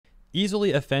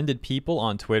Easily offended people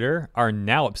on Twitter are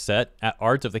now upset at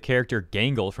art of the character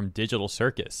Gangle from Digital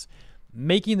Circus.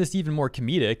 Making this even more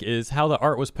comedic is how the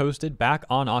art was posted back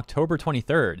on October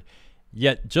 23rd,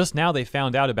 yet just now they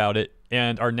found out about it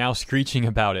and are now screeching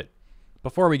about it.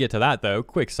 Before we get to that though,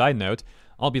 quick side note,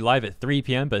 I'll be live at 3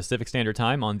 p.m. Pacific Standard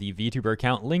Time on the VTuber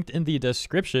account linked in the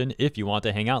description if you want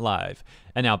to hang out live.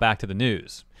 And now back to the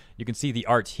news. You can see the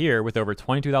art here with over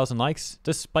 22,000 likes,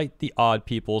 despite the odd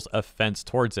people's offense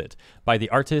towards it, by the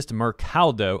artist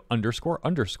Mercaldo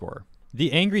 __.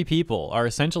 The angry people are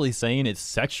essentially saying it's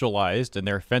sexualized and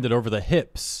they're offended over the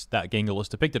hips that Gangle is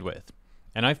depicted with.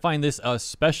 And I find this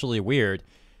especially weird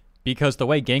because the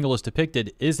way Gangle is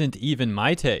depicted isn't even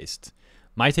my taste.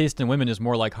 My taste in women is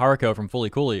more like Haruko from Fully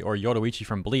Cooley or Yoruichi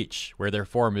from Bleach, where their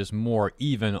form is more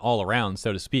even all around,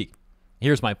 so to speak.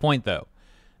 Here's my point though.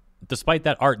 Despite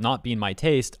that art not being my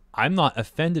taste, I'm not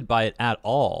offended by it at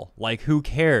all. Like, who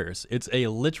cares? It's a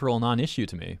literal non-issue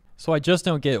to me. So I just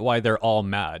don't get why they're all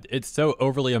mad. It's so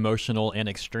overly emotional and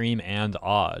extreme and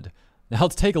odd. Now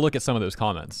let's take a look at some of those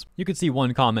comments. You can see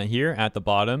one comment here at the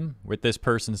bottom with this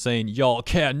person saying, "Y'all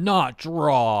cannot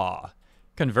draw."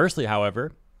 Conversely,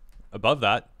 however, above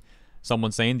that,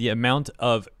 someone saying the amount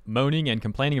of moaning and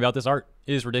complaining about this art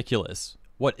is ridiculous.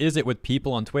 What is it with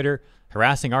people on Twitter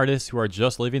harassing artists who are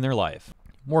just living their life?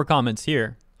 More comments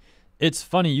here. It's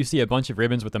funny you see a bunch of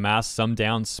ribbons with the mask summed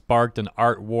down sparked an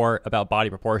art war about body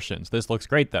proportions. This looks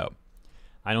great though.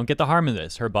 I don't get the harm in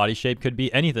this. Her body shape could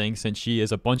be anything since she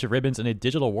is a bunch of ribbons in a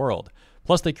digital world.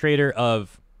 Plus the creator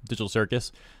of Digital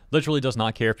Circus literally does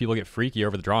not care if people get freaky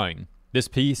over the drawing. This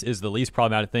piece is the least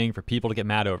problematic thing for people to get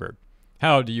mad over.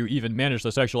 How do you even manage to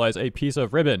sexualize a piece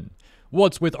of ribbon?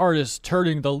 What's with artists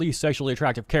turning the least sexually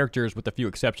attractive characters, with a few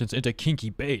exceptions, into kinky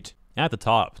bait? At the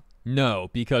top, no,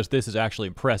 because this is actually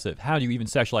impressive. How do you even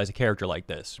sexualize a character like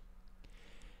this?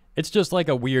 It's just like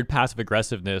a weird passive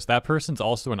aggressiveness. That person's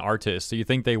also an artist, so you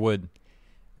think they would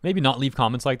maybe not leave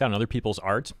comments like that on other people's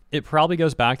art. It probably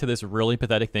goes back to this really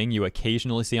pathetic thing you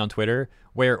occasionally see on Twitter,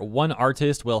 where one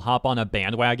artist will hop on a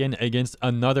bandwagon against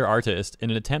another artist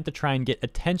in an attempt to try and get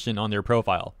attention on their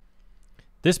profile.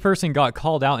 This person got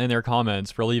called out in their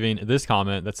comments for leaving this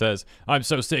comment that says, "I'm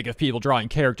so sick of people drawing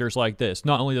characters like this.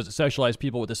 Not only does it sexualize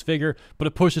people with this figure, but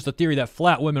it pushes the theory that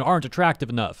flat women aren't attractive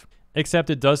enough." Except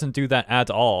it doesn't do that at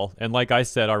all. And like I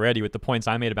said already with the points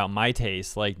I made about my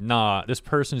taste, like, nah, this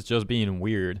person's just being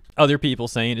weird. Other people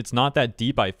saying it's not that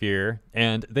deep, I fear,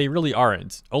 and they really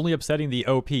aren't. Only upsetting the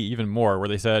OP even more, where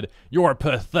they said, "You're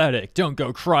pathetic. Don't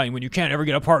go crying when you can't ever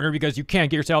get a partner because you can't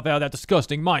get yourself out of that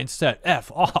disgusting mindset.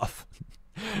 F off."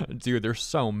 Dude, they're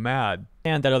so mad.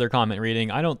 And that other comment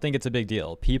reading, "I don't think it's a big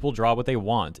deal. People draw what they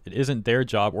want. It isn't their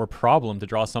job or problem to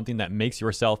draw something that makes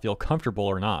yourself feel comfortable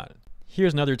or not."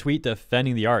 Here's another tweet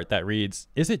defending the art that reads,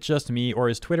 "Is it just me or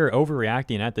is Twitter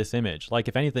overreacting at this image? Like,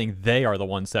 if anything, they are the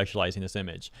ones sexualizing this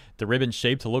image. The ribbon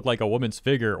shaped to look like a woman's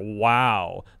figure.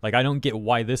 Wow. Like, I don't get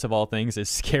why this of all things is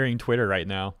scaring Twitter right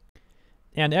now."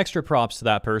 And extra props to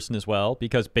that person as well,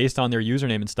 because based on their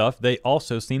username and stuff, they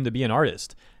also seem to be an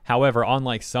artist. However,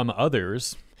 unlike some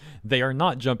others, they are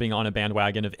not jumping on a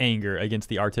bandwagon of anger against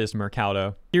the artist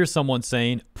Mercaldo. Here's someone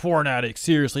saying, "Porn addicts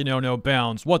seriously know no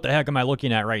bounds. What the heck am I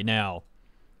looking at right now?"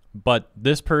 But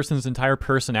this person's entire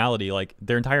personality, like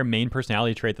their entire main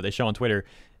personality trait that they show on Twitter,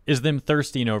 is them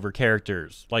thirsting over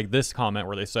characters. Like this comment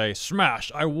where they say,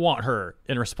 "Smash, I want her,"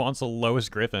 in response to Lois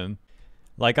Griffin.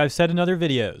 Like I've said in other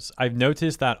videos, I've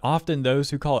noticed that often those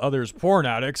who call others porn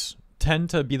addicts tend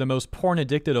to be the most porn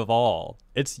addicted of all.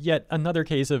 It's yet another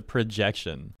case of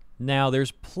projection. Now,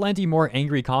 there's plenty more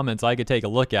angry comments I could take a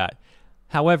look at.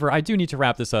 However, I do need to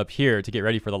wrap this up here to get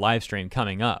ready for the live stream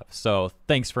coming up. So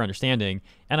thanks for understanding,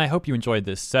 and I hope you enjoyed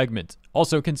this segment.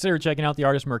 Also, consider checking out the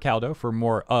artist Mercaldo for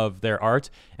more of their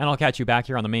art, and I'll catch you back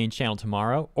here on the main channel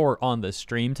tomorrow or on the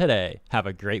stream today. Have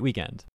a great weekend.